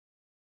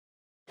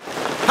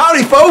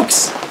Howdy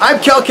folks,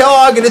 I'm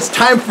Kellogg and it's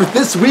time for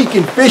This Week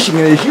in Fishing,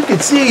 and as you can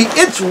see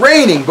it's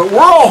raining, but we're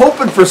all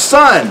hoping for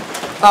sun.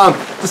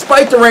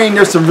 Despite the rain,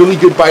 there's some really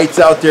good bites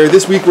out there.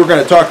 This week we're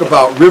going to talk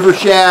about river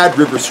shad,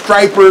 river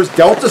stripers,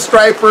 delta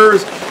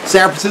stripers,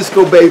 San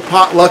Francisco Bay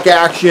potluck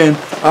action.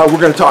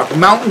 We're going to talk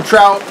mountain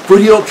trout,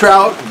 foothill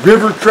trout,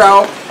 river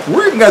trout.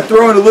 We're even going to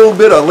throw in a little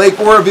bit of Lake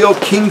Oroville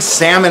king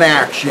salmon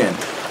action.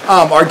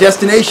 Our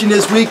destination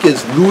this week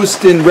is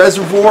Lewiston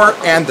Reservoir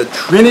and the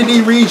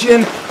Trinity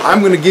region.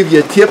 I'm going to give you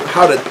a tip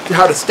how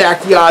to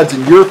stack the odds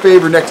in your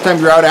favor next time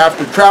you're out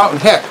after trout,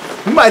 and heck,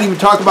 we might even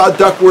talk about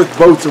Duckworth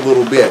boats a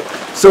little bit.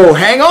 So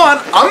hang on,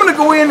 I'm going to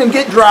go in and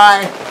get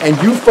dry, and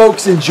you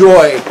folks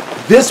enjoy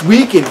This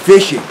Week in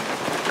Fishing.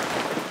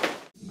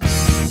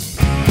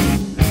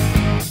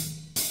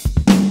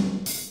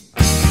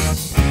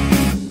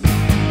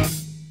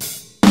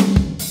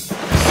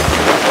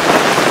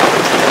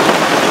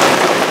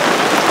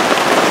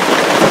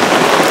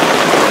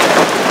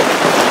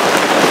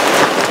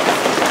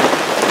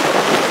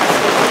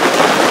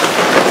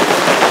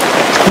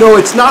 No,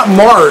 it's not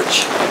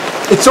March,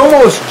 it's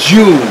almost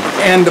June,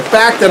 and the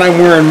fact that I'm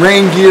wearing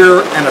rain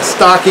gear and a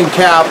stocking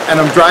cap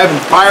and I'm driving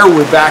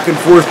firewood back and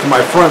forth to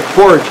my front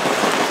porch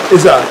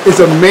is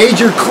a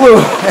major clue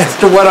as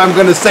to what I'm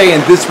going to say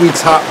in this week's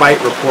Hot Bite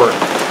Report.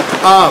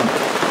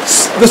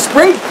 The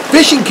spring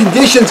fishing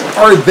conditions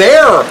are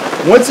there.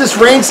 Once this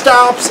rain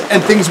stops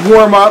and things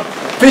warm up,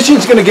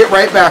 fishing's going to get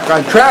right back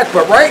on track,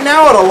 but right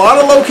now at a lot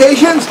of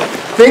locations,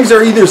 things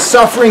are either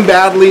suffering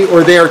badly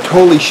or they are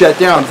totally shut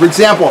down. For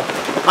example,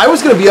 I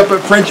was going to be up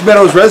at French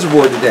Meadows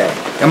Reservoir today.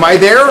 Am I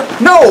there?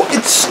 No,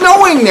 it's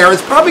snowing there.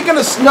 It's probably going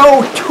to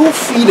snow 2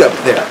 feet up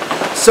there.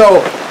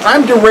 So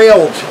I'm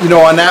derailed,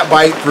 on that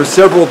bite for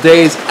several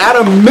days at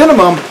a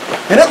minimum,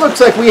 and it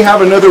looks like we have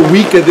another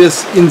week of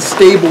this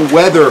unstable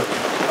weather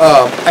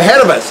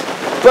ahead of us.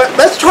 But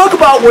let's talk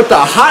about what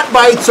the hot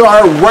bites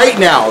are right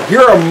now.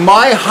 Here are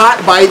my hot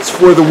bites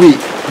for the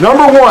week.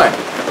 Number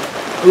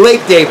 1,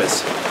 Lake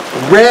Davis.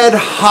 Red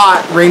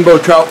hot rainbow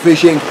trout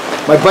fishing.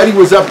 My buddy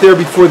was up there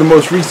before the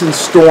most recent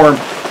storm.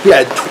 He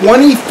had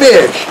 20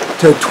 fish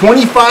to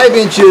 25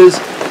 inches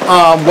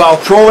while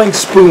trolling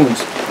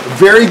spoons.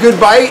 Very good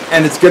bite,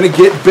 and it's going to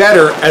get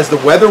better as the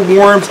weather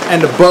warms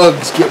and the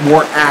bugs get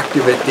more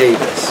active at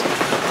Davis.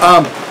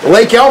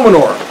 Lake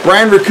Elmonor,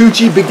 Brian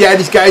Ricucci, Big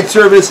Daddy's Guide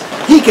Service,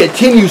 he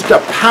continues to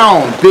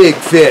pound big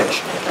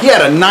fish. He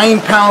had a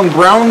 9-pound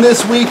brown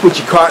this week, which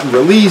he caught and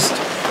released.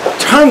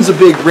 Tons of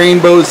big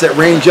rainbows that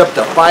range up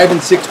to 5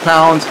 and 6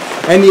 pounds,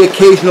 and the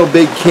occasional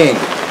big king.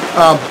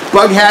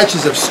 Bug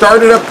hatches have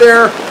started up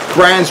there.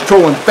 Brian's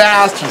trolling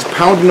fast. He's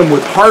pounding them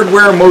with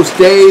hardware most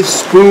days,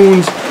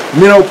 spoons,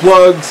 minnow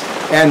plugs,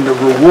 and the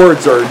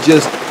rewards are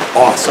just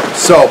awesome.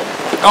 So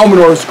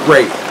Elmonor's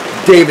great.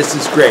 Davis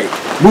is great.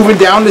 Moving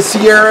down the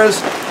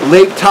Sierras,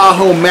 Lake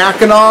Tahoe,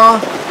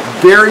 Mackinac,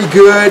 very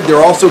good.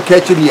 They're also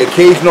catching the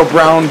occasional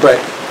brown, but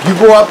if you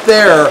go up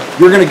there,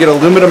 you're going to get a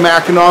limit of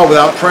Mackinac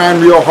without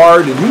trying real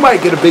hard, and you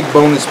might get a big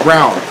bonus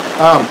brown.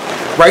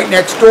 Right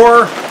next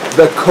door,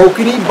 the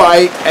Kokanee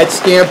bite at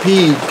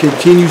Stampede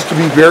continues to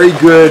be very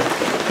good.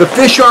 The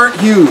fish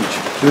aren't huge.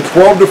 They're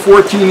 12 to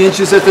 14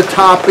 inches at the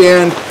top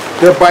end.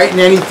 They're biting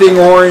anything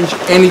orange,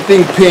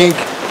 anything pink,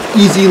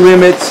 easy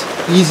limits,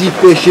 easy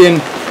fishing.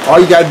 All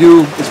you got to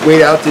do is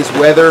wait out this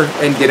weather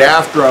and get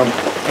after them,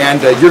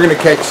 and you're going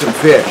to catch some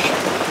fish.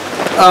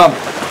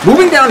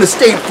 Moving down the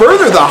state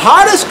further, the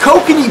hottest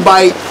Kokanee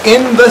bite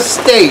in the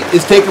state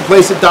is taking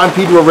place at Don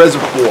Pedro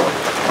Reservoir.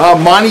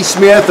 Monty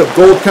Smith of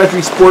Gold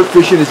Country Sport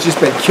Fishing has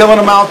just been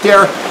killing them out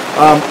there.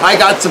 I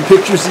got some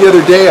pictures the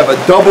other day of a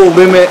double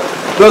limit.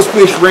 Those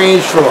fish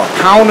range from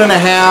 1.5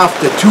 pounds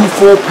to 2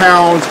 full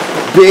pounds.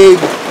 Big,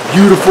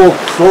 beautiful,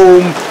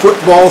 chrome,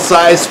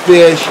 football-sized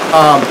fish.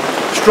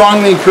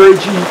 Strongly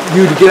encourage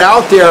you to get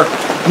out there.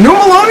 New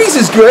Maloney's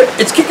is good.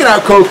 It's kicking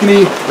out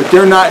Kokanee, but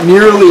they're not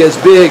nearly as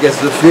big as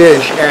the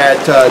fish at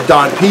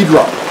Don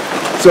Pedro.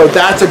 So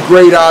that's a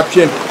great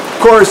option. Of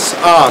course,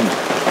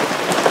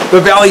 the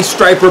Valley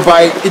Striper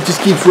bite, it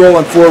just keeps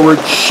rolling forward.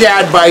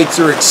 Shad bites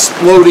are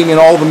exploding in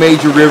all the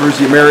major rivers,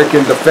 the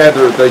American, the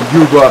Feather, the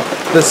Yuba,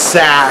 the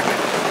Sac.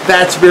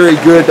 That's very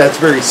good. That's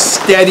very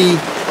steady.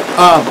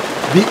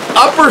 The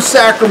upper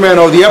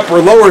Sacramento, the upper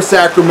lower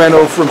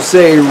Sacramento from,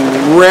 say,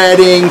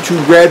 Redding to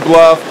Red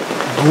Bluff,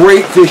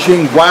 great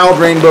fishing, wild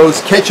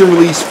rainbows, catch and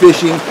release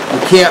fishing.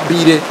 You can't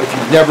beat it. If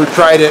you've never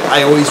tried it,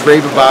 I always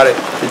rave about it.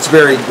 It's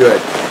very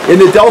good. In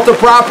the Delta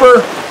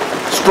proper,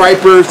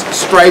 stripers,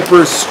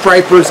 stripers,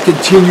 stripers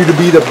continue to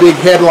be the big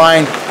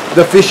headline.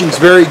 The fishing's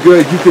very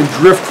good. You can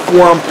drift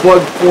for them,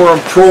 plug for them,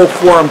 troll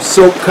for them,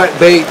 soak, cut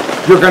bait.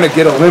 You're going to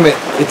get a limit.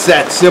 It's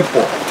that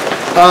simple.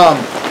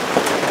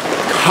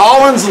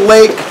 Collins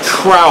Lake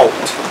trout.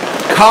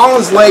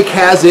 Collins Lake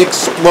has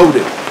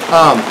exploded.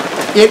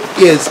 It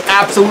is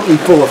absolutely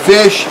full of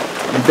fish.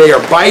 They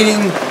are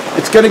biting.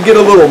 It's going to get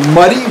a little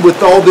muddy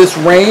with all this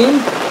rain,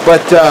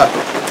 but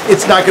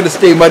it's not going to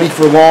stay muddy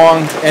for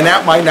long, and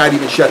that might not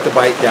even shut the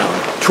bite down.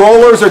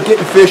 Trollers are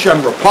getting fish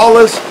on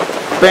Rapalas.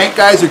 Bank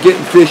guys are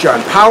getting fish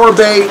on power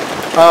bait.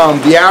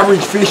 The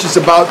average fish is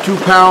about 2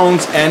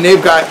 pounds, and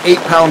they've got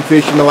 8-pound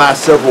fish in the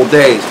last several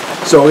days.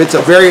 So it's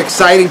a very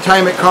exciting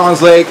time at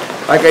Collins Lake.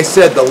 Like I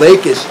said, the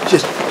lake is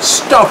just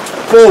stuffed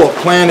full of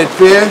planted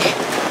fish.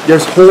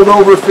 There's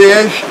holdover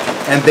fish,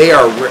 and they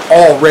are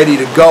all ready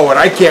to go, and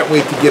I can't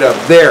wait to get up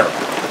there.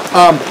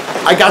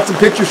 I got some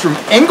pictures from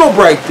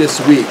Englebright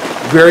this week.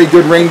 Very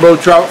good rainbow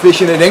trout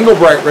fishing at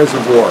Englebright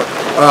Reservoir.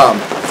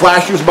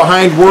 Flashers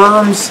behind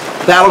worms,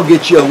 that'll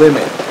get you a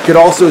limit. Could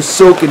also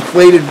soak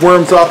inflated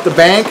worms off the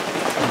bank,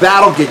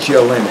 that'll get you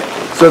a limit.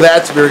 So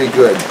that's very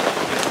good.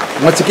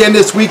 Once again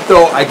this week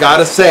though, I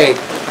gotta say,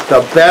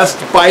 the best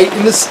bite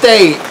in the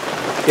state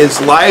is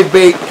live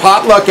bait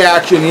potluck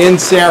action in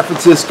San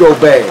Francisco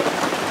Bay.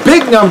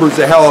 Big numbers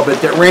of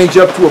halibut that range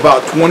up to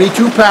about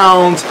 22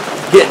 pounds,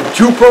 getting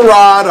 2 per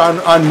rod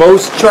on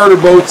most charter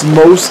boats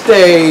most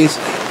days.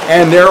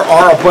 And there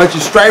are a bunch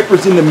of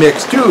stripers in the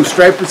mix too.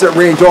 Stripers that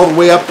range all the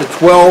way up to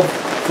 12,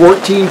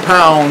 14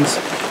 pounds.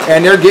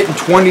 And they're getting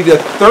 20 to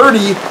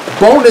 30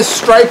 bonus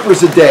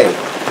stripers a day.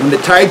 When the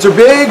tides are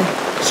big,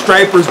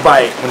 stripers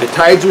bite. When the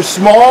tides are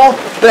small,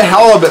 the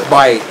halibut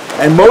bite.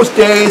 And most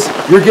days,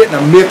 you're getting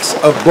a mix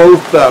of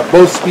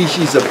both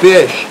species of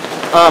fish.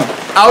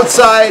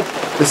 Outside,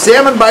 the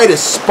salmon bite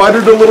has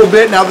sputtered a little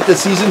bit now that the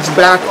season's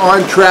back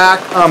on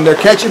track. They're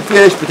catching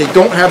fish, but they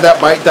don't have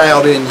that bite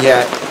dialed in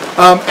yet.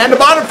 And the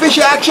bottom fish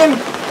action,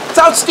 it's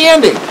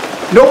outstanding.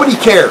 Nobody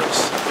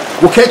cares.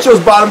 We'll catch those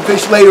bottom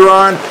fish later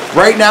on.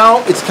 Right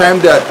now, it's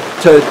time to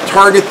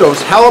target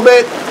those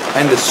halibut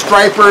and the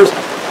stripers.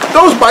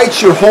 Those bites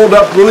should hold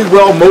up really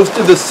well most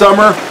of the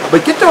summer,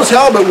 but get those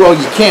halibut while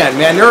you can,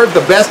 man. They're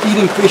the best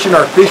eating fish in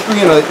our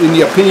fishery in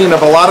the opinion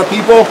of a lot of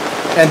people,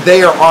 and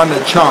they are on the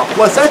chomp.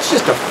 Plus, that's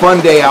just a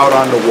fun day out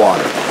on the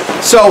water.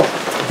 So,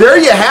 there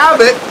you have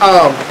it.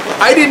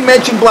 I didn't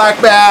mention black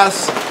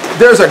bass.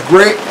 There's a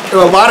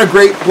lot of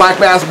great black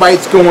bass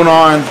bites going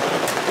on.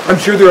 I'm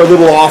sure they're a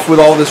little off with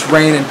all this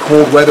rain and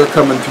cold weather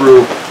coming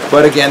through,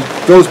 but again,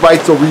 those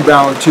bites will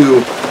rebound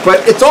too.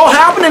 But it's all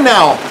happening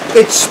now.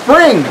 It's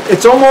spring,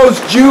 it's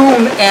almost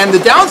June, and the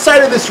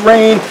downside of this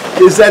rain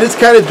is that it's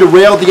kind of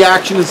derailed the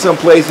action in some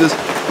places,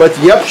 but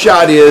the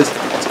upshot is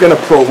it's going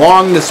to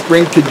prolong the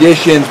spring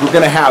conditions. We're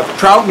going to have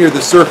trout near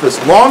the surface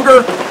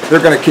longer.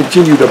 They're going to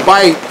continue to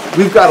bite.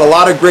 We've got a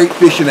lot of great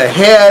fishing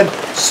ahead,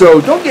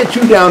 so don't get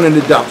too down in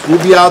the dumps.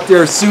 We'll be out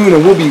there soon,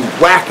 and we'll be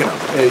whacking them,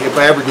 if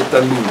I ever get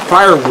done moving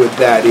firewood,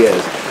 that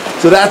is.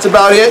 So that's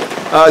about it.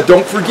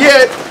 Don't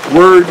forget,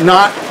 we're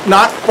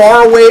not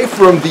far away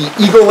from the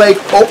Eagle Lake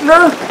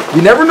opener.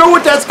 You never know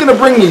what that's going to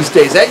bring these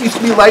days. That used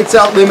to be lights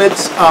out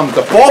limits.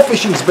 The fall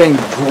fishing's been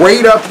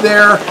great up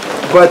there,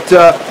 but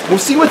we'll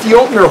see what the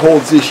opener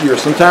holds this year.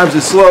 Sometimes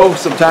it's slow,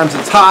 sometimes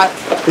it's hot.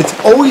 It's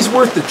always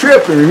worth the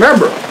trip. And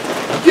remember,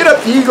 you get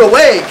up to Eagle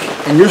Lake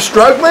and you're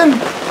struggling,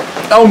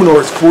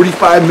 Elminore's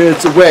 45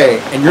 minutes away,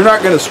 and you're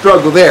not going to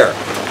struggle there.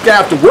 You're going to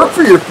have to work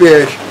for your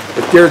fish.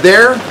 If they're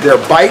there, they're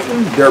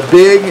biting, they're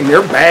big, and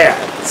they're bad.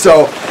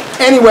 So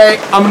anyway,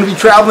 I'm going to be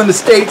traveling the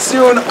state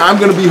soon. I'm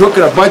going to be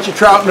hooking a bunch of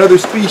trout and other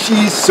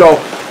species. So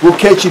we'll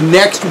catch you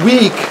next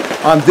week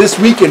on This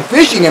Week in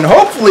Fishing. And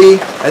hopefully,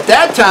 at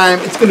that time,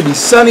 it's going to be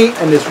sunny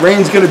and this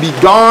rain's going to be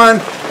gone.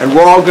 And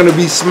we're all going to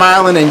be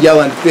smiling and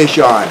yelling fish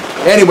on.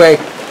 Anyway,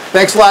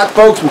 thanks a lot,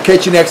 folks. We'll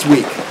catch you next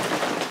week.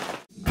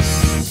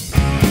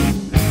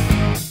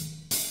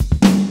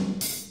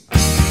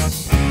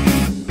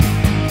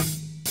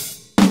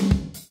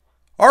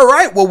 All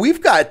right, well,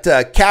 we've got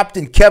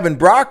Captain Kevin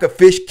Brock of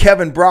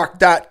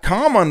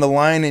FishKevinBrock.com on the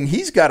line, and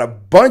he's got a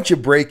bunch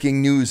of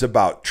breaking news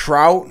about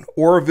trout,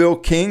 Oroville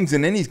Kings,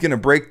 and then he's going to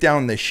break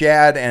down the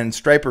shad and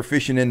striper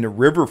fishing in the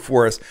river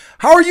for us.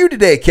 How are you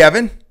today,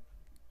 Kevin?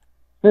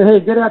 Hey,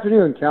 good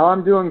afternoon, Cal.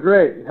 I'm doing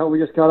great. You know, we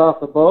just got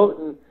off the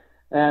boat,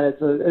 and it's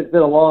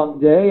been a long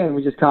day, and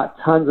we just caught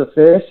tons of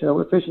fish.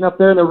 We're fishing up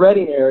there in the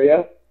Redding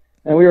area,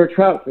 and we were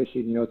trout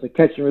fishing. You know, it's a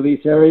catch and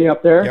release area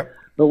up there. Yep.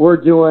 But we're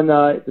doing,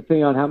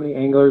 depending on how many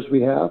anglers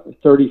we have,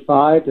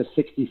 35 to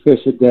 60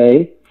 fish a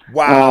day.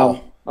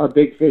 Wow. Our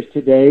big fish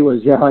today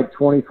was, like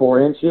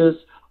 24 inches.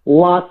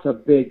 Lots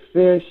of big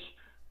fish.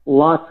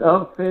 Lots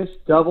of fish,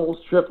 doubles,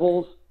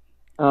 triples.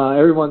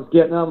 Everyone's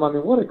getting them. I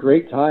mean, what a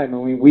great time. I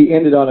mean, we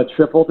ended on a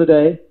triple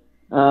today.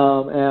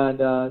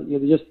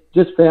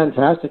 Just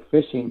fantastic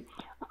fishing.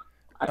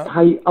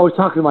 I was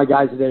talking to my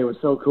guys today. It was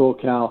so cool,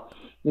 Cal.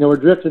 You know, we're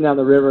drifting down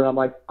the river, and I'm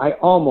like, I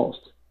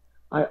almost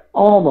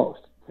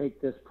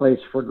take this place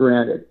for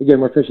granted. Again,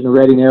 we're fishing the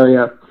Redding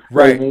area,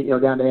 right?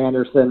 Down to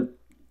Anderson,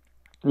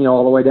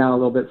 all the way down a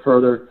little bit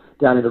further,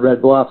 down into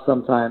Red Bluff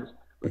sometimes.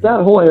 But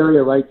that whole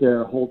area right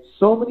there holds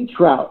so many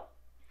trout,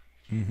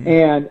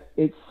 and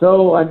it's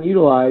so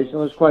unutilized.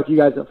 There's quite a few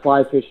guys that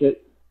fly fish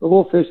it.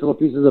 We'll fish little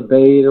pieces of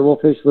bait, or we'll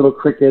fish little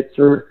crickets,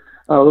 or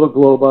little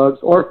glow bugs,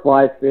 or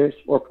fly fish,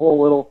 or pull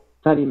little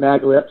tiny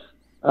mag lips.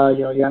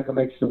 You can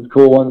make some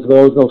cool ones of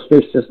those. Those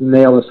fish just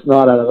nail the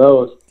snot out of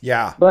those.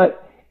 Yeah.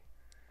 But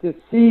to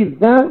see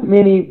that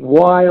many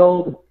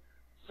wild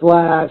 /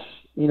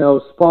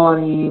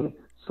 spawning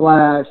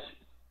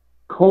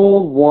 /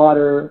 cold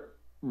water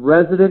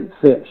resident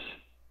fish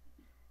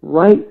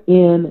right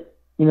in,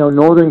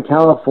 Northern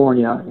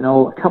California,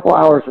 a couple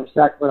hours from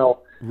Sacramento.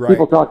 Right.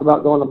 People talk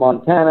about going to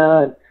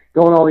Montana and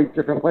going all these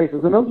different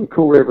places, and those are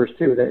cool rivers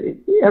too.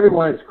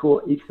 Everyone is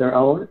cool, each their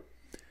own.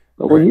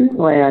 But when you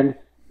land,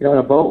 in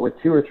a boat with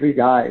 2 or 3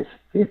 guys,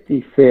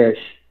 50 fish,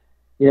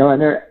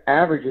 and they're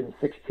averaging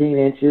 16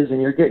 inches,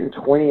 and you're getting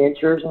 20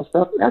 inches and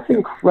stuff, that's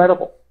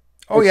incredible.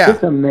 Oh, It's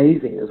just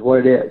amazing is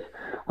what it is.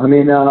 I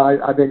mean,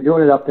 I've been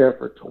doing it up there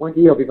for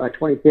it'll be my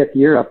 25th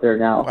year up there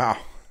now. Wow.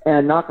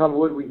 And knock on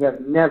wood, we have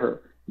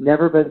never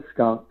been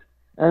skunked.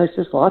 And it's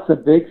just lots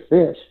of big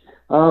fish.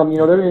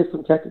 There is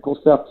some technical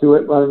stuff to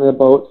it, running the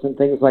boats and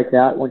things like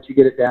that once you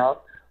get it down.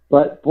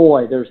 But,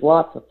 boy, there's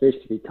lots of fish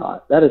to be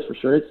caught. That is for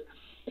sure.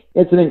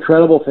 It's an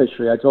incredible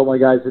fishery. I told my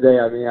guys today,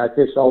 I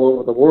fish all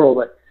over the world,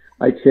 but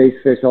I chase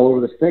fish all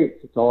over the States.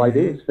 It's all I do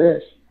is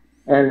fish.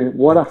 And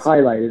what a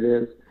highlight it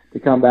is to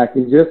come back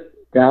in just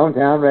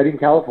downtown Redding,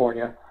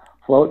 California,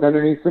 floating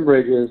underneath some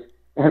bridges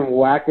and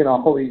whacking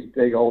all these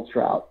big old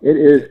trout. It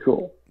is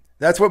cool.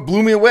 That's what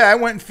blew me away. I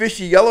went and fished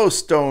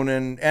Yellowstone,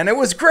 and it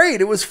was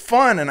great. It was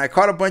fun, and I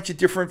caught a bunch of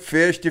different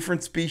fish,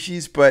 different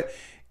species, but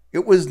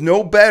it was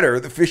no better,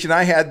 the fishing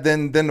I had,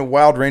 than the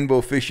wild rainbow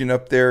fishing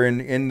up there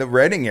in the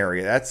Redding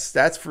area.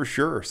 That's for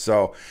sure.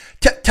 So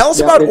tell us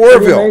about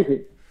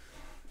Oroville.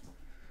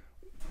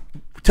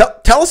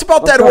 Tell us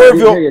about that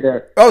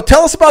Oroville. Oh,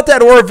 tell us about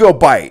that Oroville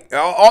bite.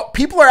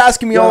 People are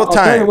asking me all the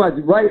time. I'll tell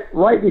you what,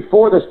 right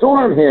before the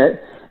storm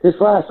hit this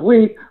last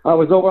week, I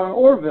was over on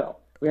Oroville.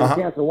 We had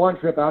to cancel one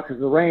trip out because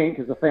of the rain,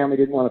 because the family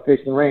didn't want to fish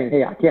in the rain.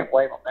 Hey, I can't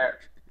blame them there.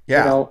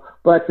 Yeah.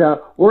 But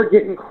we're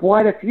getting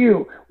quite a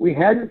few. We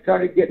hadn't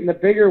started getting the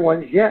bigger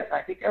ones yet.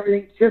 I think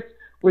everything's just,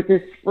 with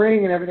this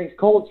spring and everything's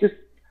cold, just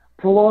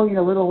prolonging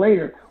a little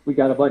later. We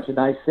got a bunch of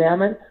nice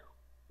salmon.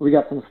 We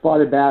got some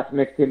spotted bass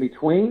mixed in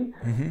between.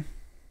 Mm-hmm.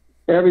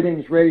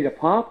 Everything's ready to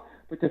pop,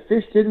 but the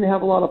fish didn't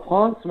have a lot of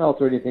pond smelt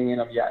or anything in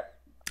them yet.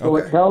 So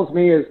what it tells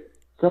me is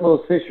some of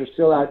those fish are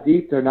still out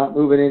deep. They're not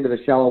moving into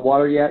the shallow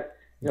water yet.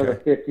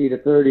 The 50 to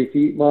 30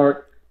 feet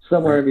mark,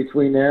 somewhere in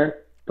between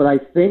there. But I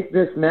think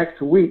this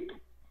next week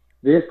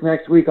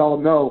I'll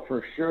know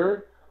for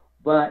sure.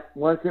 But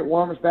once it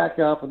warms back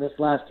up and this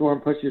last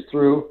storm pushes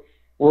through,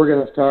 we're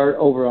going to start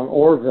over on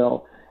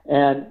Oroville.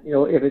 And,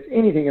 if it's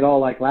anything at all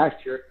like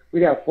last year,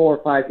 we'd have 4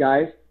 or 5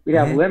 guys. We'd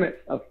have limits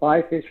of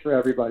 5 fish for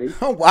everybody.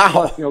 Oh, wow.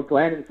 Plus,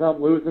 landing some,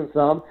 losing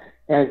some,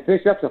 and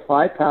fish up to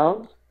 5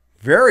 pounds.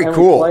 Very and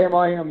cool. We play them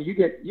on them. You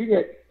get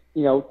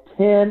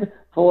 10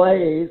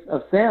 fillets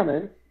of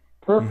salmon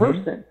per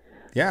person.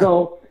 Yeah.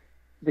 So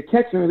the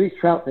catch and release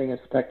trout thing is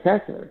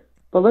spectacular.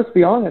 But let's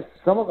be honest,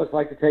 some of us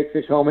like to take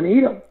fish home and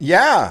eat them.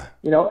 Yeah.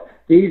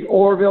 These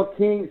Oroville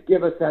Kings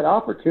give us that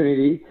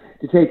opportunity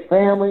to take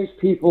families,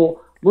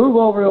 people, move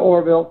over to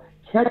Oroville,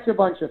 catch a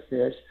bunch of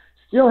fish,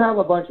 still have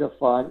a bunch of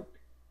fun,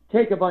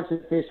 take a bunch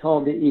of fish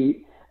home to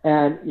eat,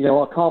 and,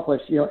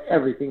 accomplish,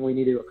 everything we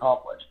need to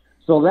accomplish.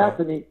 So that's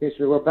a neat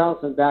fishery. We're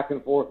bouncing back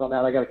and forth on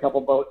that. I got a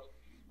couple boats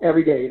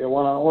every day, either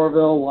one on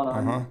Oroville, one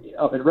on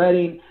up in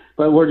Redding,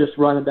 but we're just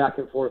running back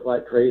and forth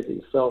like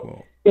crazy.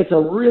 So it's a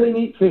really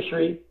neat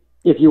fishery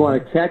if you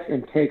want to catch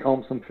and take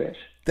home some fish.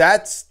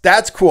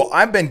 That's cool.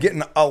 I've been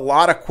getting a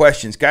lot of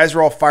questions. Guys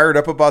are all fired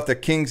up about the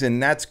Kings,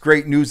 and that's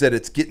great news that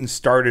it's getting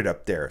started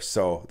up there.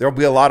 So there'll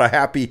be a lot of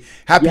happy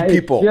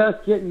people. It's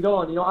just getting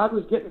going. I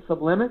was getting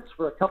some limits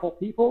for a couple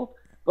people,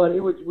 but it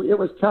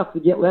was tough to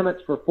get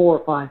limits for 4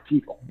 or 5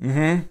 people.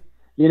 Mm-hmm.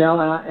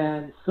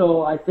 And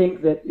so I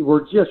think that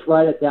we're just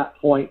right at that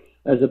point.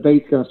 As the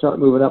bait's going to start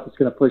moving up, it's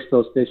going to push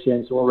those fish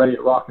in, so we're ready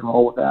to rock and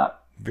roll with that.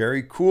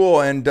 Very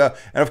cool. And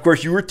of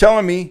course, you were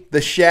telling me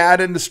the shad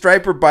and the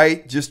striper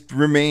bite just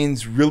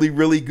remains really,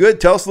 really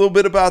good. Tell us a little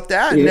bit about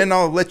that, and then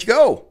I'll let you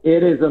go.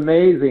 It is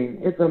amazing.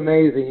 It's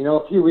amazing.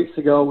 A few weeks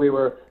ago,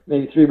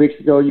 maybe 3 weeks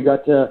ago, you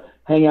got to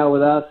hang out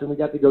with us, and we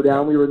got to go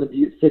down. We were in the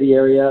Butte City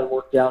area and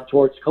work down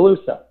towards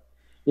Colusa.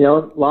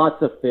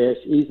 Lots of fish,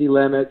 easy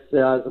limits,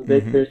 some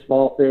big fish,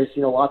 small fish,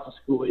 lots of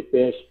schoolie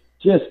fish,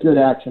 just good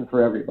action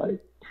for everybody.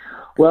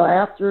 Well,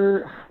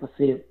 after,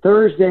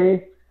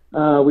 Thursday,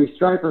 we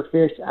striper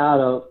fished out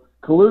of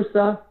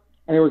Colusa,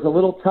 and it was a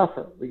little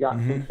tougher. We got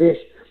some fish,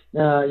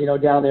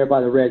 down there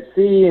by the Red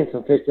Sea, and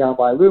some fish down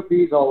by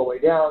Lupi's all the way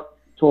down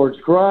towards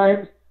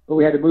Grimes, but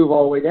we had to move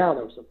all the way down.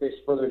 There was some fish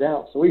further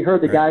down. So we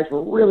heard the guys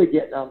were really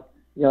getting them,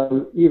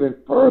 even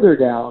further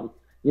down,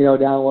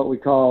 down what we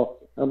call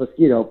a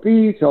Mosquito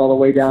Beach, all the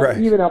way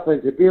down, even up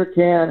into Beer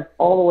Can,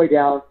 all the way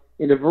down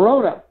into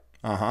Verona.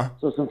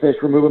 So some fish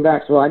were moving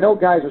back. So I know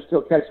guys are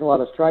still catching a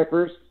lot of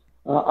stripers.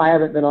 I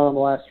haven't been on them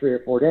the last 3 or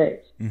 4 days.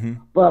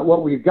 But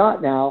what we've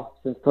got now,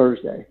 since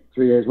Thursday,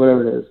 3 days,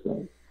 whatever it is.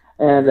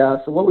 And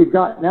so what we've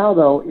got now,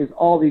 though, is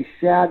all these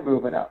shad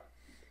moving up.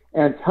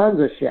 And tons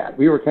of shad.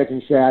 We were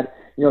catching shad,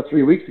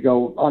 3 weeks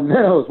ago on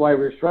minnows while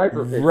we were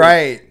striper fishing.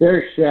 Right.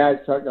 There's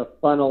shad starting to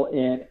funnel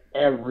in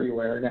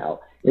everywhere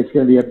now. It's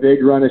going to be a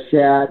big run of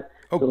shad.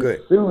 So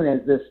good. As soon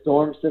as this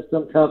storm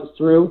system comes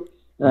through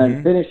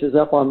and finishes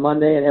up on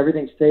Monday and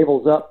everything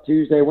stables up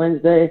Tuesday,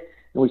 Wednesday,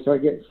 and we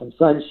start getting some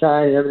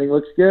sunshine and everything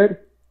looks good,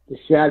 the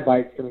shad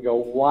bite's going to go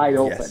wide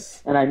open.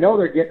 Yes. And I know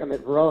they're getting them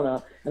at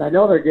Verona, and I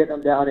know they're getting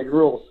them down in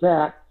rural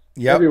Sac,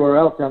 everywhere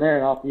else down there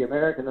and off the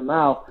American, the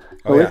mouth.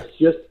 So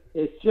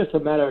it's just a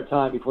matter of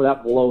time before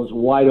that blows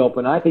wide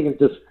open. I think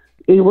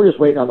we're just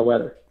waiting on the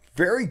weather.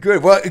 Very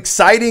good. Well,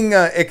 exciting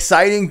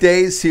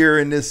days here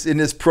in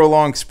this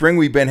prolonged spring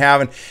we've been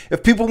having.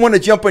 If people want to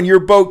jump on your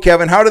boat,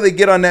 Kevin, how do they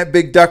get on that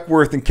big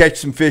Duckworth and catch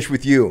some fish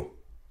with you?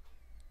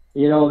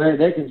 You know,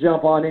 they can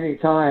jump on any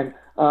time.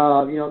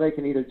 You know, they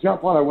can either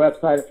jump on our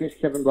website at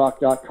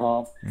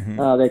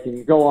fishkevinbrock.com. They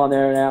can go on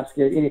there and ask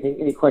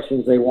any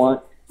questions they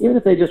want. Even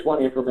if they just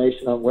want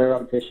information on where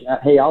I'm fishing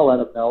at, hey, I'll let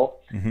them know.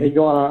 They can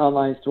go on our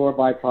online store,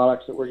 buy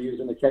products that we're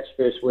using to catch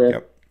fish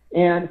with.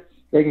 And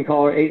they can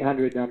call our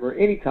 800 number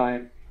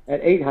anytime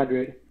at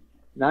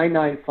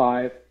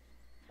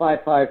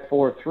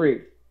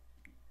 800-995-5543.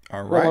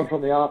 All right. Someone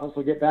from the office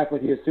will get back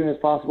with you as soon as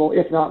possible,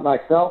 if not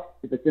myself,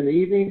 if it's in the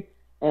evening,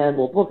 and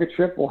we'll book a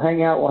trip, we'll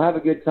hang out, we'll have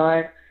a good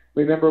time.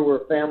 Remember,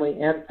 we're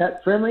family and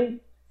pet friendly.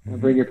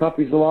 Bring your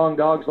puppies along,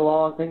 dogs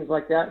along, things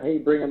like that. Hey,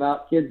 bring them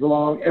out, kids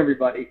along,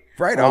 everybody.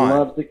 Right on.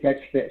 Loves to catch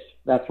fish.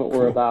 That's what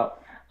we're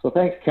about. So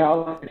thanks,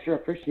 Cal. I sure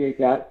appreciate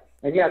that.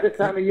 And yeah, this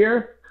time of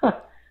year,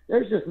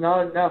 there's just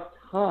not enough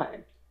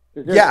time.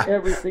 Because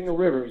every single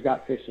river's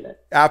got fish in it.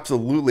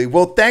 Absolutely.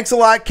 Well, thanks a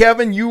lot,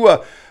 Kevin.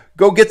 You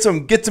go get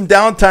some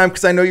downtime,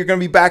 because I know you're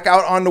going to be back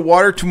out on the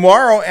water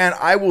tomorrow, and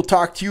I will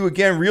talk to you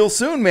again real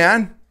soon,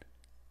 man.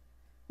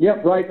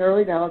 Yep, bright and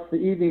early. Now it's the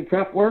evening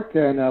prep work,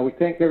 and we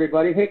thank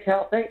everybody. Hey,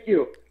 Cal, thank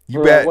you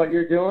for what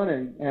you're doing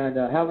and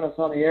having us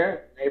on the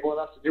air, enabling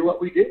us to do what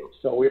we do.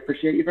 So we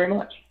appreciate you very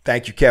much.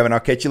 Thank you, Kevin.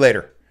 I'll catch you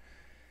later.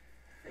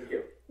 Thank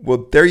you.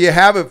 Well, there you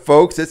have it,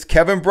 folks. It's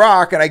Kevin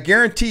Brock, and I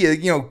guarantee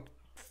you,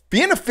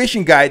 being a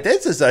fishing guide,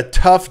 this is a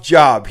tough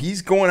job.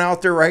 He's going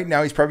out there right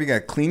now. He's probably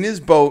going to clean his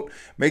boat,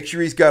 make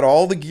sure he's got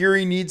all the gear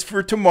he needs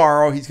for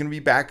tomorrow. He's going to be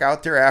back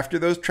out there after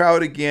those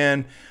trout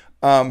again,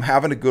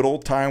 having a good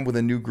old time with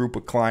a new group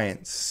of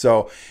clients.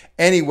 So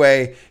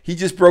anyway, he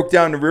just broke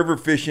down the river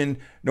fishing.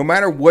 No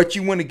matter what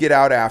you want to get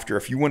out after,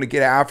 if you want to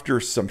get after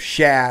some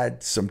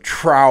shad, some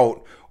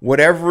trout,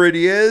 whatever it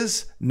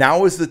is,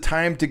 now is the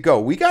time to go.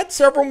 We got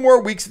several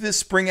more weeks of this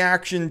spring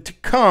action to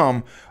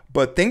come,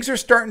 but things are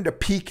starting to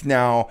peak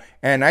now,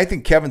 and I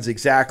think Kevin's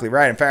exactly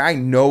right. In fact, I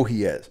know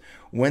he is.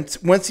 Once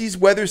these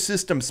weather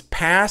systems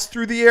pass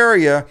through the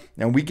area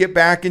and we get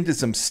back into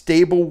some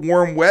stable,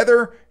 warm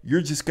weather,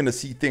 you're just going to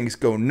see things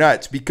go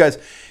nuts. Because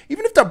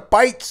even if the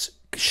bites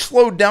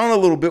slow down a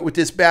little bit with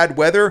this bad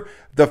weather,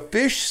 the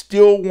fish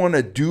still want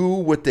to do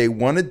what they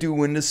want to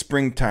do in the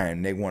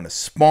springtime. They want to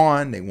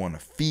spawn, they want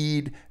to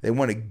feed, they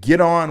want to get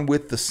on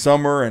with the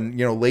summer and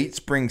late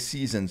spring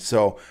season.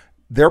 So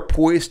they're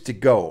poised to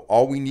go.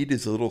 All we need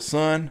is a little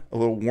sun, a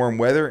little warm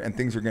weather, and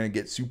things are going to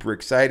get super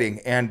exciting.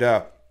 And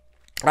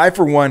I,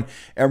 for one,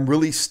 am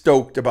really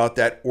stoked about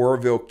that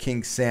Oroville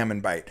King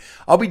salmon bite.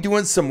 I'll be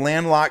doing some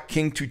landlocked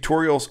king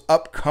tutorials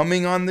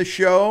upcoming on the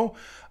show.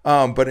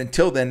 But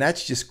until then,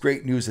 that's just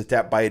great news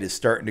that bite is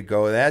starting to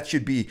go.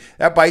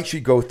 That bite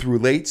should go through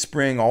late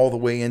spring all the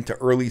way into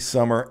early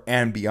summer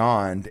and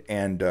beyond.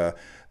 And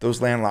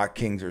those landlocked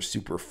kings are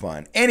super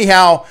fun.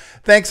 Anyhow,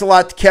 thanks a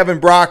lot to Kevin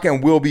Brock,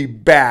 and we'll be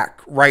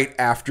back right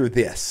after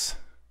this.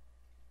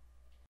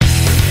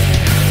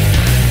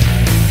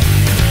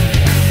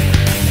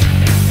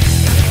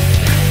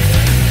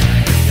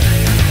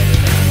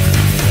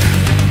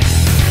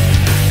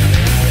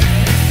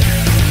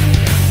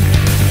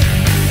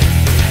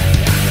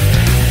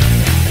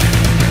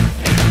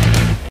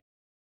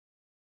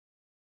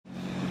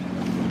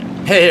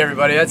 Hey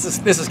everybody, this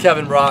is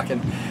Kevin Brock,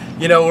 and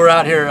we're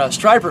out here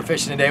striper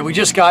fishing today. We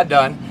just got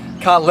done,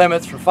 caught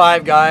limits for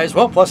 5 guys,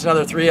 well, plus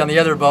another 3 on the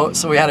other boat,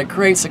 so we had a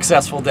great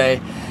successful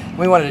day.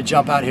 We wanted to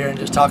jump out here and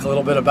just talk a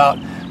little bit about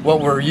what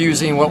we're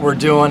using, what we're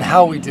doing,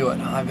 how we do it.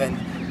 I've been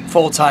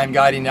full-time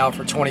guiding now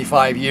for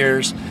 25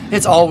 years.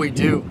 It's all we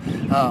do.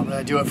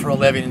 I do it for a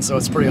living, and so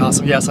it's pretty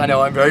awesome. Yes, I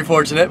know I'm very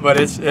fortunate, but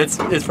it's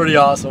pretty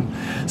awesome.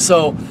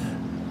 So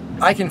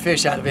I can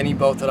fish out of any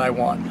boat that I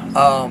want.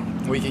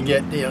 We can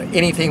get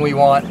anything we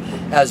want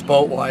as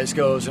boat-wise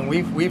goes, and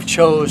we've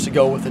chose to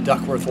go with the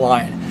Duckworth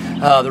line.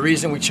 The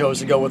reason we chose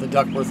to go with the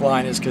Duckworth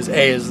line is because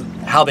A, is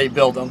how they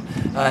build them,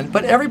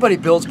 but everybody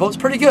builds boats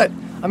pretty good.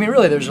 I mean,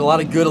 really, there's a lot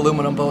of good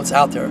aluminum boats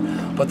out there,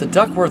 but the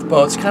Duckworth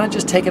boats kind of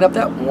just take it up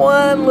that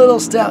one little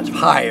step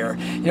higher.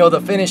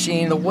 The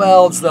finishing, the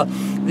welds,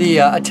 the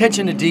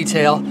attention to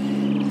detail,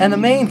 and the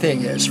main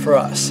thing is for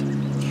us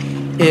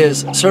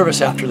is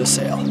service after the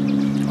sale.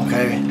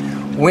 Okay,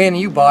 when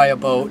you buy a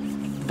boat,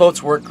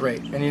 boats work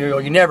great, and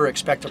you never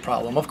expect a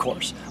problem, of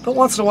course. But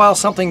once in a while,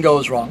 something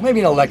goes wrong.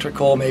 Maybe an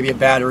electrical, maybe a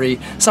battery,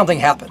 something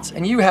happens,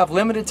 and you have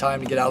limited time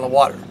to get out of the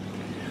water.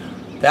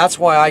 That's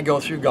why I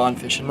go through Gone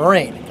Fishing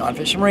Marine. Gone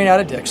Fishing Marine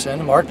out of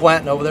Dixon. Mark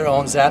Blanton over there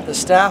owns that. The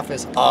staff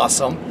is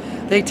awesome.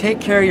 They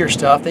take care of your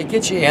stuff. They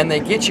get you in,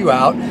 they get you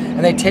out,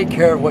 and they take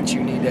care of what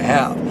you need to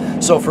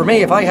have. So for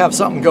me, if I have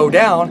something go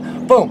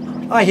down,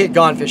 boom, I hit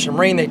Gone Fishing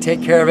Marine, they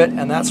take care of it,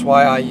 and that's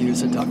why I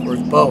use a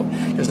Duckworth boat.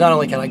 Because not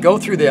only can I go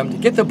through them to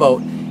get the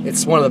boat,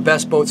 It's one of the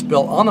best boats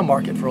built on the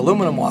market for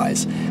aluminum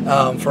wise,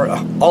 for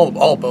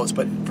all boats,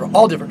 but for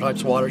all different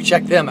types of water.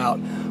 Check them out.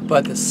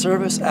 But the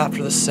service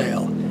after the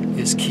sale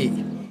is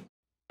key.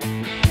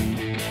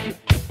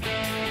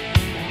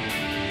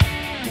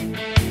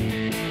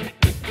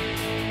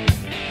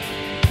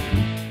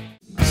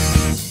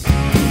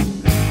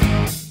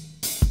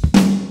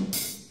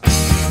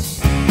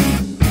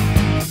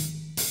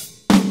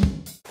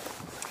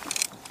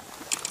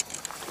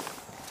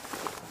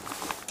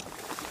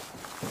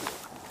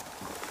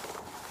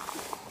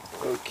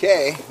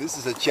 Okay, this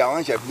is a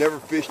challenge. I've never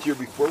fished here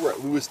before. We're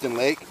at Lewiston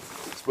Lake.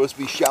 It's supposed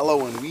to be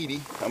shallow and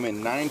weedy. I'm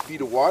in 9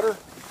 feet of water,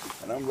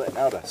 and I'm letting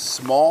out a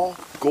small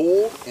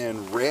gold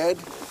and red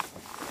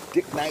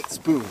Dick Knight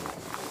spoon.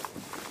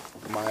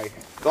 My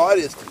thought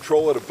is to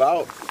troll it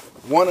about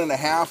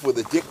 1.5 with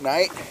a Dick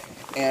Knight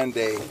and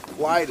a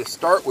fly to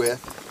start with.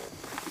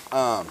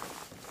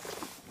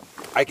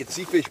 I could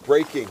see fish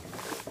breaking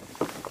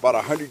about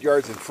 100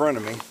 yards in front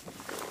of me.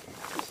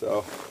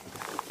 So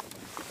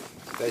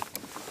that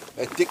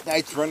Dick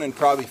Knight's running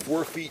probably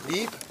 4 feet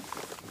deep,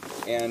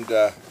 and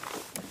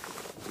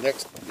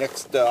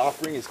next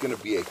offering is going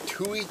to be a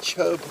Tui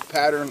Chub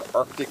pattern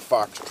Arctic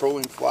Fox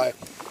trolling fly.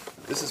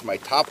 This is my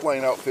top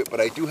line outfit, but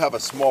I do have a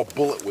small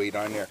bullet weight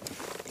on there.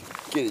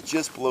 Get it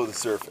just below the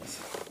surface.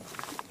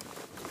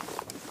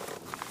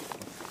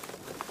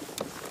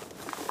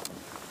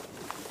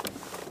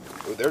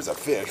 Oh, there's a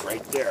fish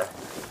right there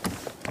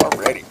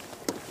already.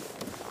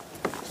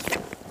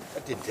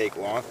 That didn't take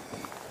long.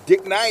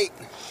 Dick Knight,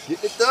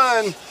 getting it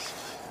done.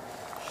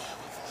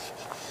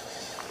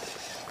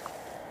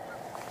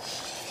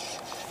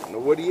 I don't know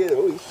what he is.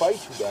 Oh, he's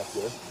feisty back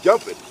there.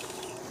 Jumping.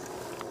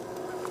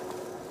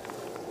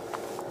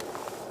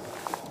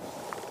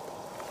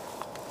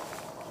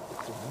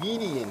 It's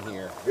weedy in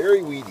here.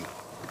 Very weedy.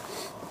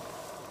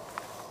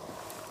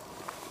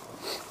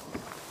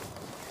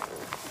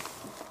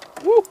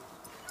 Woo!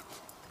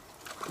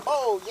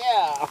 Oh,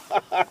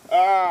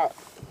 yeah!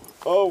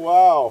 Oh,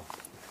 wow.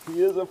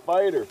 He is a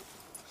fighter.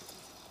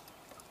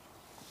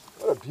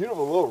 What a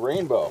beautiful little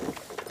rainbow.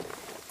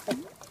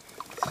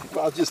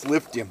 I'll just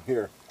lift him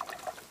here.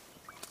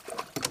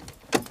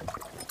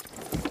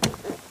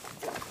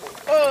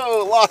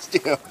 Oh, lost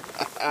him.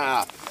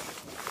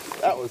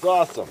 That was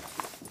awesome.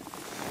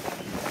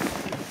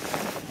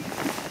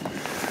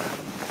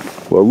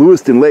 Well,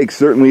 Lewiston Lake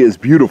certainly is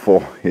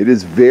beautiful. It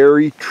is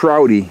very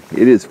trouty.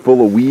 It is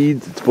full of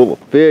weeds. It's full of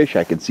fish.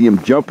 I can see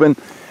them jumping.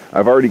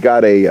 I've already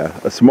got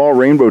a small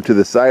rainbow to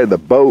the side of the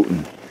boat,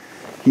 and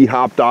he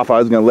hopped off. I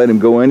was going to let him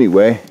go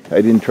anyway.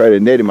 I didn't try to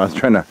net him. I was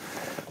trying to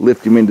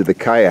lift him into the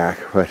kayak.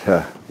 But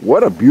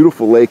what a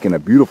beautiful lake and a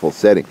beautiful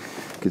setting.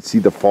 You could see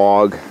the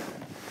fog.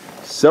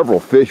 Several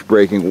fish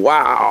breaking.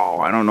 Wow!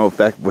 I don't know if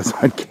that was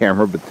on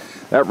camera, but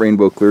that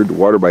rainbow cleared the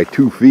water by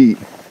 2 feet.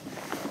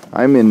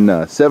 I'm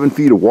in 7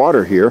 feet of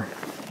water here,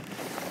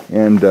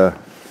 and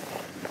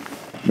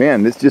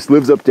man, this just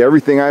lives up to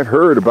everything I've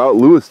heard about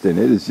Lewiston.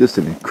 It is just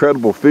an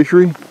incredible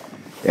fishery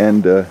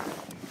and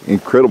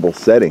incredible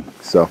setting.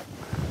 So,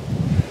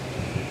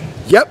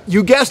 yep,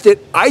 you guessed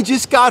it. I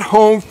just got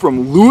home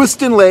from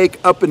Lewiston Lake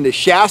up in the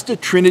Shasta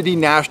Trinity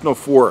National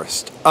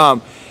Forest.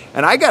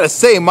 And I gotta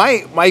say,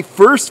 my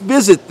first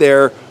visit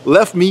there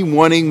left me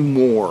wanting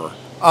more.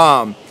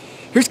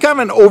 Here's kind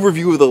of an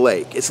overview of the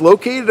lake. It's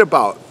located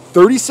about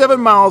 37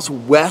 miles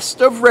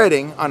west of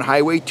Redding on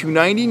Highway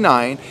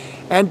 299.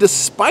 And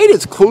despite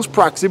its close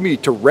proximity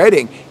to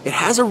Redding, it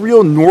has a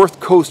real North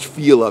Coast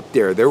feel up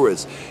there. There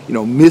was,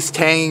 mist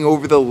hanging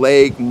over the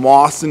lake,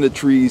 moss in the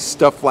trees,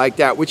 stuff like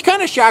that, which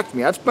kind of shocked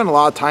me. I've spent a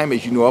lot of time,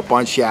 as you know, up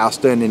on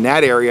Shasta and in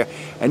that area,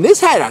 and this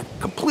had a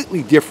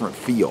completely different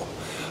feel.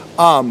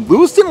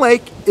 Lewiston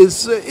Lake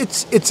is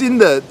it's in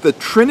the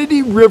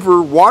Trinity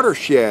River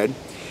watershed.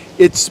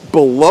 It's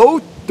below,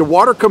 the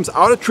water comes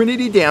out of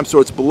Trinity Dam, so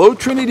it's below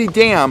Trinity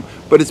Dam,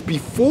 but it's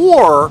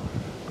before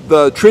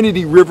the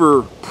Trinity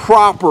River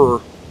proper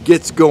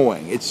gets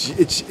going.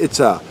 It's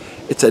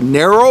a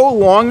narrow,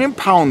 long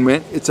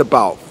impoundment. It's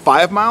about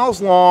 5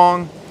 miles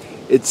long.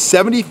 It's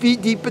 70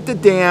 feet deep at the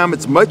dam.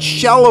 It's much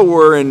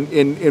shallower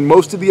in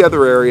most of the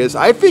other areas.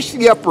 I fished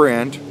the upper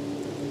end,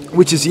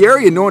 which is the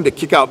area known to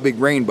kick out big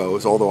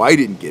rainbows, although I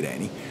didn't get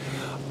any.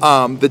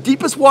 The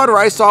deepest water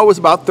I saw was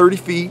about 30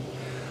 feet.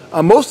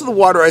 Most of the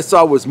water I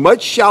saw was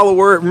much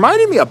shallower. It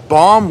reminded me of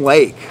Baum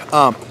Lake.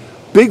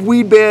 Big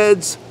weed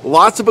beds,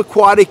 lots of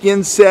aquatic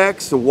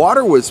insects. The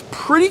water was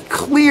pretty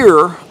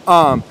clear.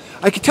 I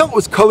could tell it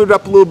was colored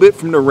up a little bit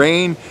from the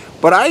rain,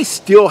 but I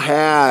still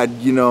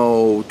had,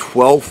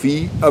 12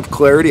 feet of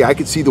clarity. I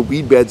could see the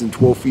weed beds in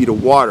 12 feet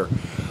of water.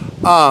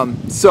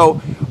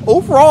 So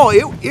overall,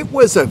 it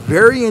was a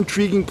very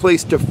intriguing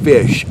place to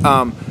fish.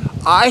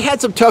 I had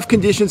some tough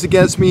conditions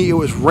against me. It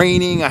was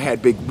raining, I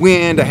had big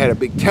wind, I had a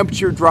big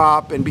temperature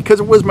drop, and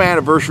because it was my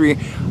anniversary,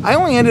 I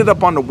only ended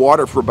up on the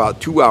water for about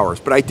 2 hours,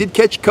 but I did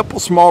catch a couple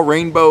small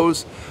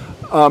rainbows,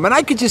 and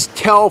I could just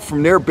tell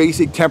from their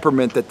basic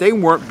temperament that they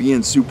weren't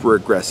being super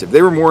aggressive.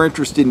 They were more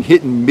interested in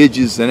hitting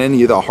midges than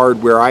any of the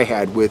hardware I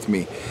had with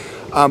me.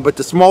 But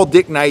the small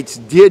Dick Knights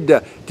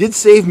did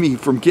save me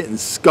from getting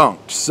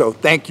skunked. So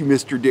thank you,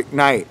 Mr. Dick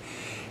Knight.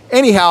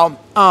 Anyhow,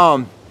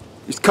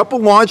 there's a couple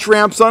launch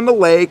ramps on the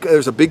lake.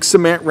 There's a big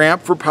cement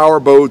ramp for power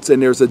boats,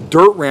 and there's a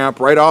dirt ramp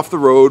right off the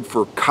road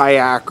for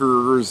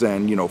kayakers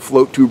and, you know,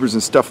 float tubers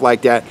and stuff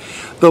like that.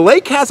 The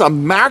lake has a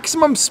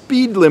maximum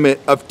speed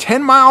limit of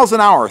 10 miles an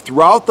hour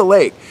throughout the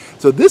lake.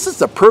 So this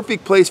is a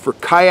perfect place for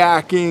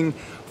kayaking,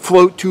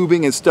 float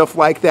tubing and stuff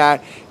like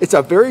that. It's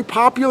a very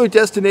popular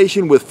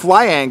destination with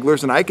fly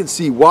anglers, and I can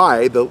see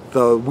why.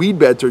 The weed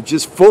beds are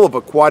just full of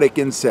aquatic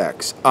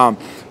insects.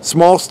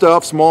 Small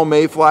stuff, small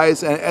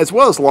mayflies, and as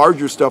well as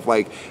larger stuff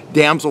like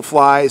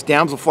damselflies.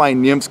 Damselfly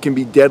nymphs can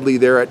be deadly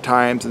there at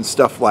times and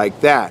stuff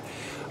like that.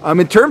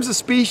 In terms of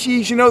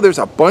species, you know, there's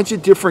a bunch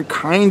of different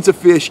kinds of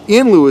fish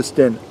in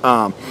Lewiston.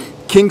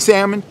 King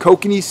salmon,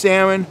 kokanee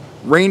salmon,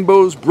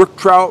 rainbows, brook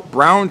trout,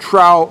 brown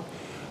trout,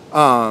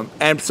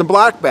 and some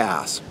black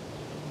bass.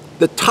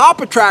 The top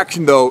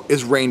attraction, though,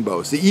 is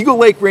rainbows. The Eagle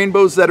Lake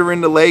rainbows that are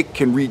in the lake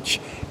can reach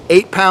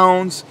 8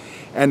 pounds,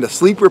 and the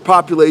sleeper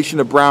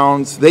population of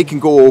browns, they can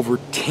go over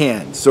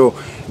 10. So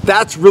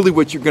that's really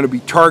what you're going to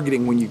be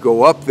targeting when you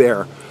go up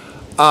there.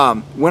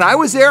 When I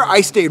was there,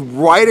 I stayed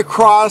right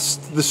across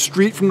the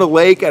street from the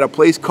lake at a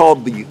place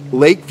called the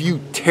Lakeview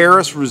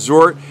Terrace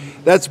Resort.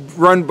 That's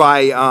run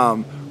by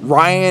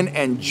Ryan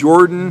and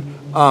Jordan.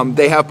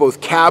 They have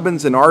both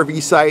cabins and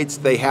RV sites.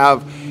 They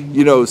have,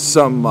 you know,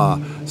 some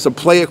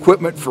play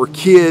equipment for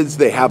kids.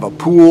 They have a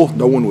pool.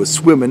 No one was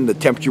swimming. The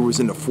temperature was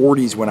in the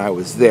 40s when I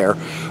was there.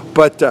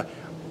 But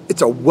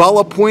it's a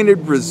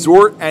well-appointed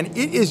resort, and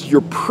it is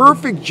your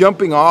perfect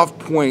jumping off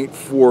point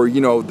for,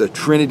 you know, the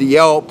Trinity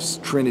Alps,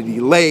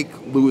 Trinity Lake,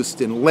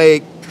 Lewiston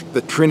Lake,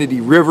 the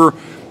Trinity River.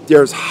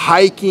 There's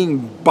hiking,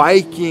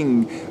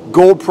 biking,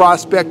 gold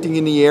prospecting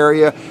in the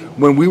area.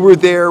 When we were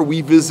there,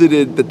 we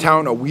visited the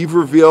town of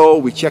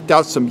Weaverville. We checked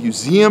out some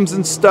museums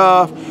and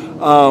stuff.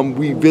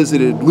 We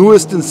visited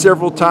Lewiston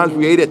several times.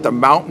 We ate at the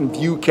Mountain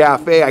View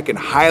Cafe. I can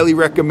highly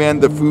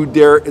recommend the food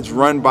there. It's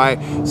run by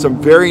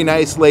some very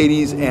nice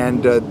ladies,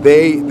 and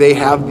they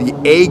have the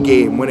A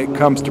game when it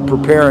comes to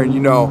preparing, you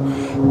know,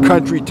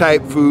 country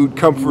type food,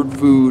 comfort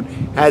food.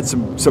 Had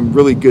some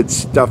really good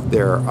stuff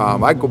there.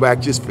 I'd go back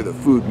just for the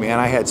food, man.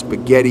 I had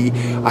spaghetti.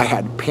 I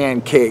had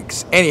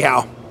pancakes.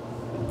 Anyhow,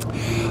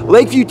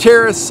 Lakeview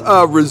Terrace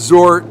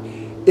Resort,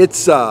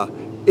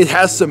 it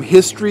has some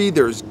history.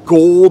 There's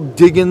gold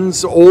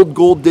diggings, old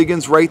gold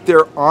diggings right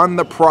there on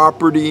the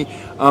property.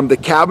 The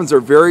cabins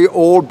are very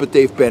old, but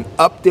they've been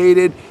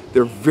updated.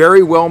 They're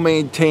very well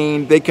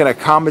maintained. They can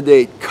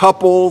accommodate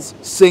couples,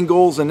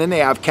 singles, and then they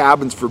have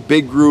cabins for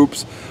big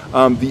groups.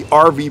 The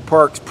RV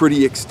park's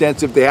pretty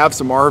extensive. They have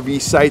some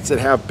RV sites that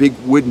have big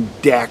wooden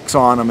decks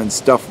on them and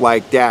stuff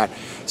like that.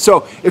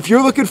 So if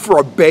you're looking for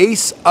a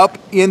base up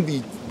in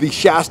the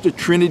Shasta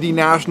Trinity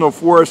National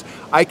Forest,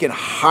 I can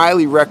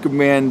highly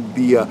recommend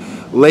the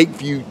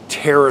Lakeview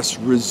Terrace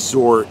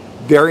Resort.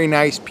 Very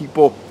nice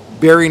people,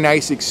 very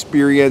nice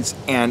experience,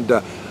 and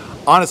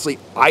honestly,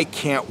 I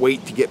can't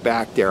wait to get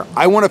back there.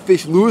 I want to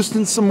fish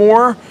Lewiston some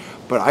more,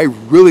 but I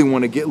really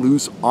want to get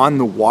loose on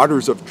the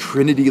waters of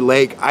Trinity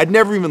Lake. I'd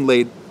never even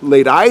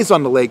laid eyes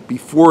on the lake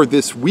before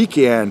this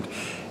weekend,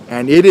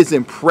 and it is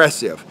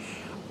impressive.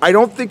 I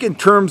don't think in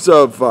terms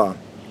of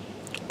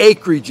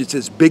acreage it's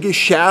as big as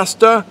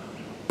Shasta,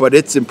 but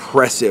it's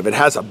impressive. It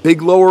has a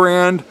big lower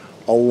end,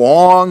 a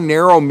long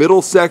narrow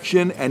middle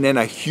section, and then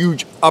a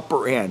huge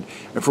upper end.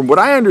 And from what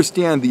I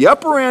understand, the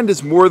upper end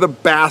is more the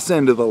bass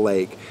end of the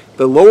lake.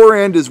 The lower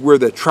end is where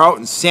the trout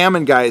and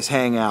salmon guys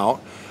hang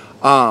out.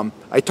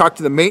 I talked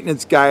to the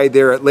maintenance guy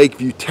there at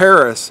Lakeview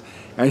Terrace,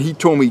 and he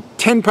told me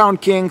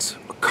 10-pound kings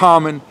are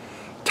common.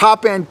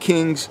 Top end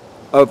kings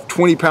of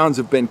 20 pounds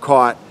have been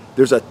caught.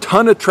 There's a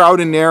ton of trout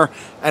in there,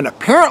 and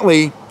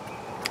apparently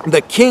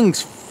the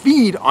kings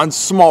feed on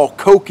small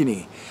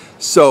kokanee.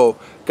 So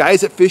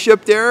guys that fish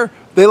up there,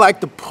 they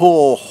like to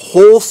pull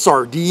whole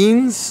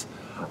sardines,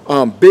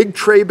 big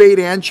tray bait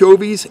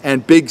anchovies,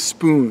 and big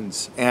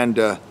spoons.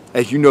 And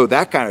as you know,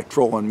 that kind of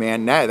trolling,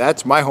 man,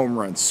 that's my home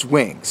run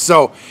swing.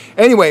 So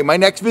anyway, my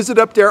next visit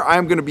up there,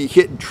 I'm going to be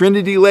hitting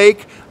Trinity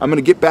Lake. I'm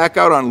going to get back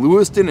out on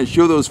Lewiston and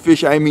show those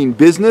fish I mean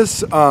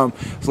business.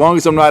 As long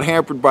as I'm not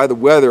hampered by the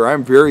weather,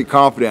 I'm very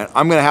confident.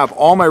 I'm going to have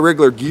all my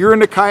regular gear in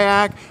the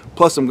kayak,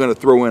 plus I'm going to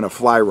throw in a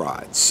fly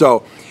rod.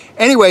 So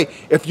anyway,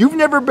 if you've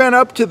never been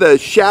up to the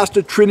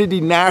Shasta Trinity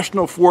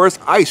National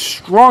Forest, I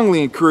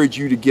strongly encourage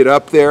you to get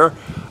up there.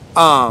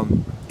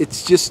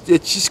 It's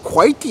just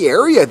quite the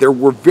area. There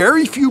were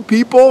very few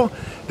people.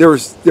 There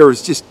was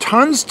just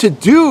tons to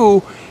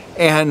do,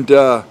 and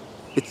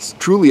it's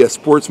truly a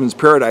sportsman's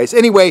paradise.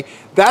 Anyway,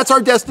 that's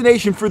our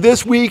destination for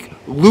this week.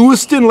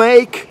 Lewiston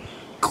Lake,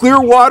 clear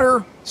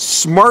water,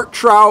 smart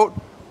trout.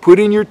 Put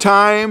in your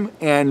time,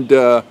 and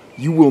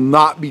you will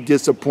not be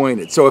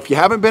disappointed. So if you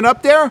haven't been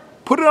up there,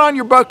 put it on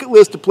your bucket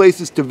list of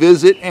places to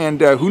visit, and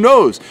who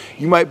knows,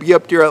 you might be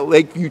up there at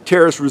Lakeview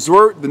Terrace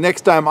Resort the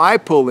next time I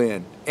pull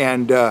in.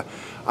 And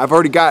I've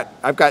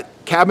got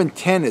cabin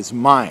 10 is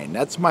mine.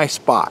 That's my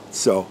spot.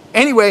 So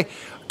anyway,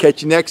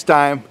 Catch you next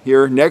time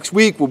here. Next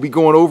week, we'll be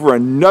going over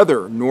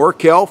another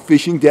NorCal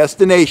fishing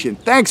destination.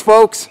 Thanks,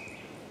 folks.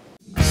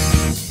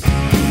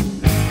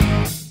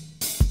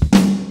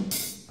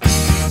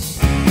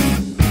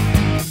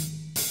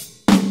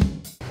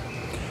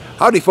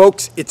 Howdy,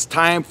 folks. It's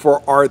time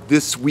for our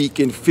This Week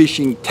in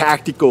Fishing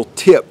tactical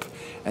tip.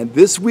 And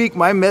this week,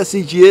 my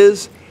message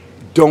is,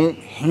 don't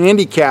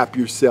handicap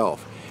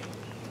yourself.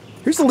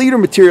 Here's the leader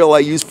material I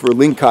use for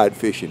lingcod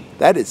fishing.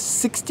 That is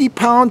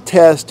 60-pound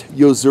test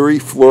Yo-Zuri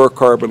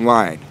fluorocarbon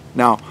line.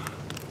 Now,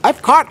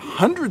 I've caught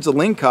hundreds of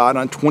lingcod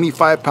on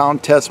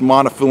 25-pound test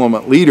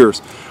monofilament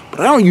leaders, but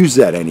I don't use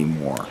that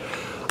anymore.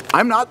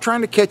 I'm not trying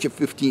to catch a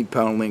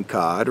 15-pound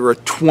lingcod or a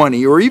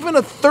 20 or even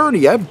a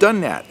 30. I've done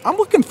that. I'm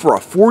looking for a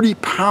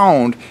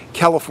 40-pound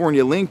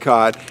California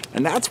lingcod,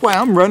 and that's why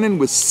I'm running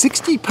with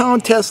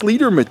 60-pound test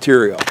leader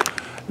material.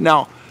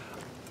 Now,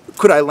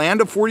 could I land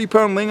a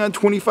 40-pound ling on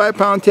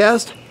 25-pound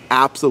test?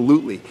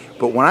 Absolutely.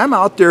 But when I'm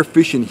out there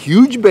fishing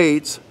huge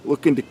baits,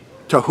 looking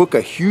to hook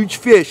a huge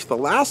fish, the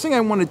last thing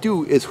I want to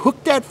do is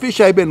hook that fish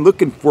I've been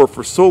looking for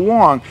so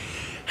long,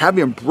 have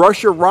him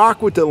brush a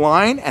rock with the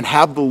line, and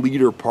have the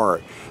leader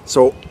part.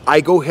 So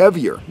I go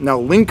heavier. Now,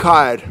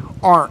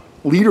 lingcod aren't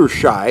leader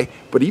shy,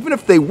 but even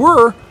if they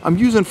were, I'm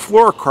using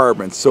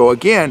fluorocarbon. So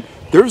again,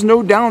 there's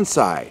no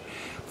downside.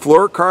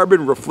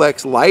 Fluorocarbon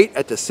reflects light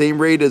at the same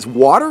rate as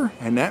water,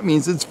 and that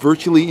means it's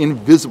virtually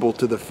invisible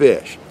to the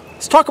fish.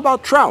 Let's talk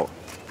about trout.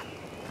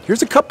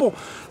 Here's a couple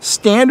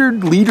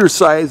standard leader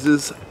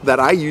sizes that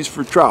I use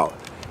for trout.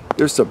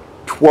 There's some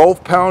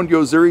 12-pound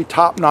Yo-Zuri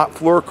top knot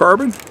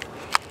fluorocarbon,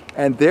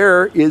 and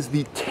there is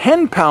the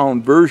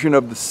 10-pound version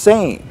of the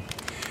same.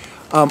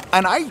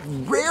 And I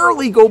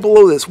rarely go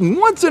below this.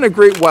 Once in a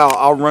great while,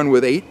 I'll run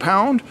with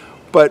 8-pound,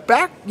 but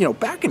back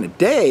in the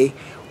day,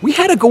 we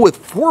had to go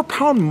with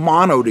 4-pound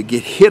mono to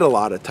get hit a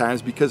lot of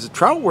times because the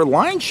trout were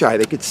line shy.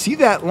 They could see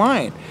that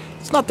line.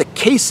 It's not the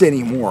case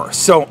anymore.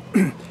 So,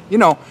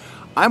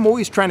 I'm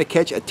always trying to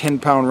catch a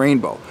 10-pound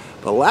rainbow.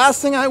 The last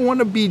thing I want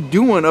to be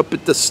doing up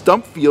at the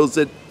stump fields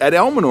at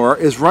Elminor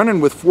is running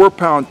with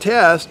 4-pound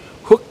test,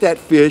 hook that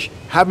fish,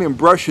 have him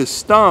brush his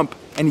stump,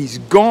 and he's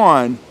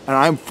gone, and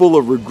I'm full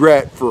of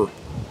regret for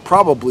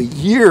probably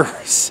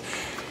years.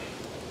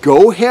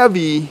 Go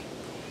heavy,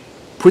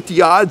 put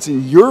the odds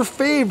in your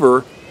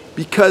favor,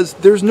 because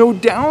there's no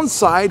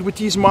downside with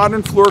these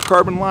modern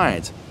fluorocarbon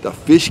lines. The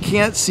fish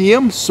can't see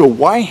them, so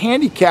why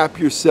handicap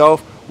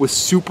yourself with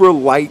super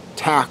light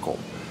tackle?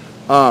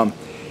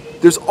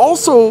 There's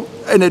also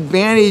an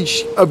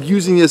advantage of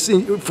using this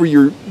for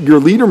your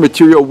leader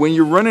material when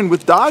you're running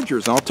with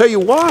dodgers, and I'll tell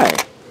you why.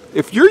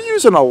 If you're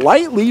using a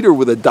light leader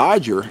with a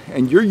dodger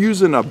and you're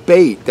using a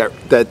bait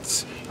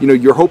that's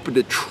you're hoping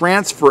to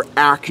transfer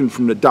action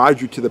from the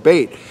dodger to the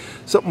bait,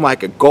 something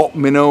like a gulp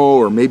minnow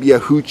or maybe a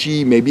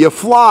hoochie, maybe a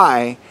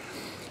fly,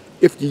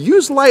 if you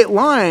use light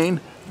line,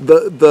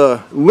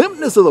 the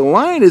limpness of the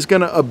line is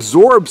going to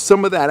absorb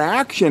some of that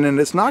action, and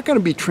it's not going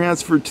to be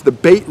transferred to the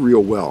bait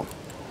real well.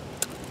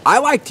 I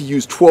like to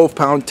use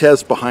 12-pound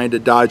test behind a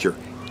dodger.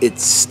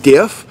 It's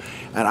stiff,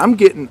 and I'm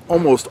getting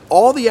almost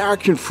all the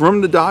action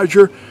from the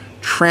dodger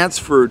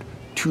transferred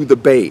to the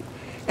bait.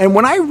 And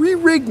when I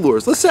re-rig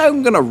lures, let's say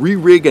I'm going to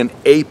re-rig an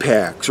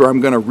Apex or I'm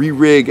going to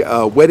re-rig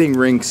a wedding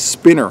ring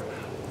spinner,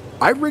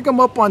 I rig them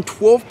up on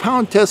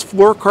 12-pound test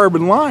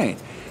fluorocarbon line.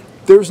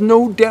 There's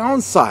no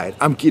downside.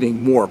 I'm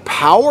getting more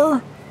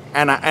power,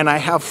 and I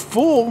have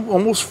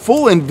almost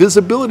full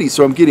invisibility,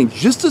 so I'm getting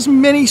just as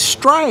many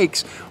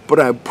strikes, but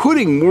I'm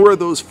putting more of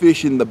those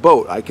fish in the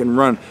boat. I can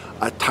run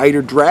a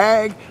tighter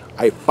drag.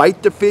 I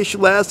fight the fish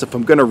less. If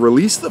I'm going to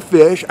release the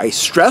fish, I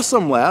stress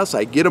them less.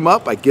 I get them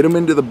up, I get them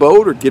into the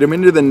boat or get them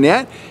into the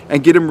net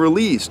and get them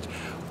released.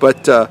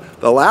 But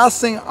the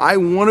last thing I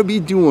want to be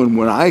doing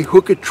when I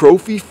hook a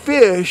trophy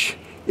fish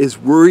is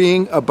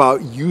worrying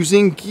about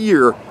using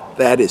gear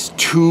that is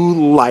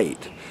too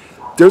light.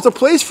 There's a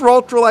place for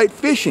ultralight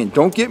fishing,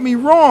 don't get me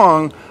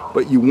wrong,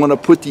 but you want to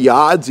put the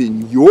odds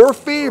in your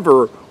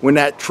favor when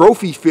that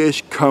trophy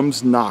fish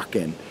comes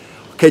knocking.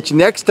 I'll catch you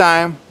next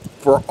time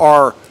for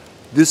our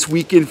This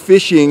Week in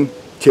Fishing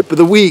tip of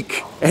the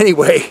week.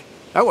 Anyway,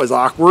 that was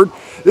awkward.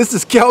 This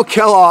is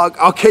Kellogg.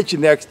 I'll catch you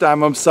next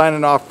time. I'm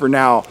signing off for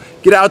now.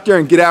 Get out there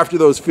and get after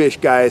those fish,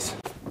 guys.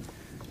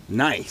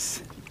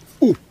 Nice.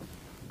 Ooh.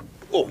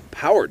 Oh,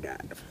 power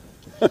dive.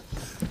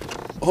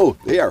 Oh,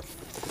 they are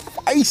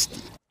feisty.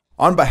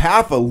 On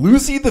behalf of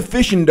Lucy the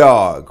Fishing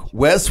Dog,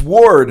 Wes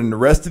Ward, and the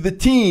rest of the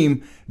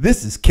team,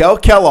 this is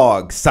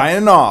Kellogg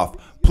signing off.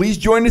 Please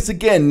join us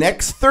again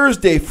next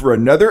Thursday for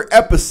another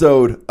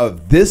episode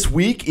of This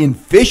Week in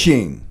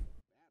Fishing.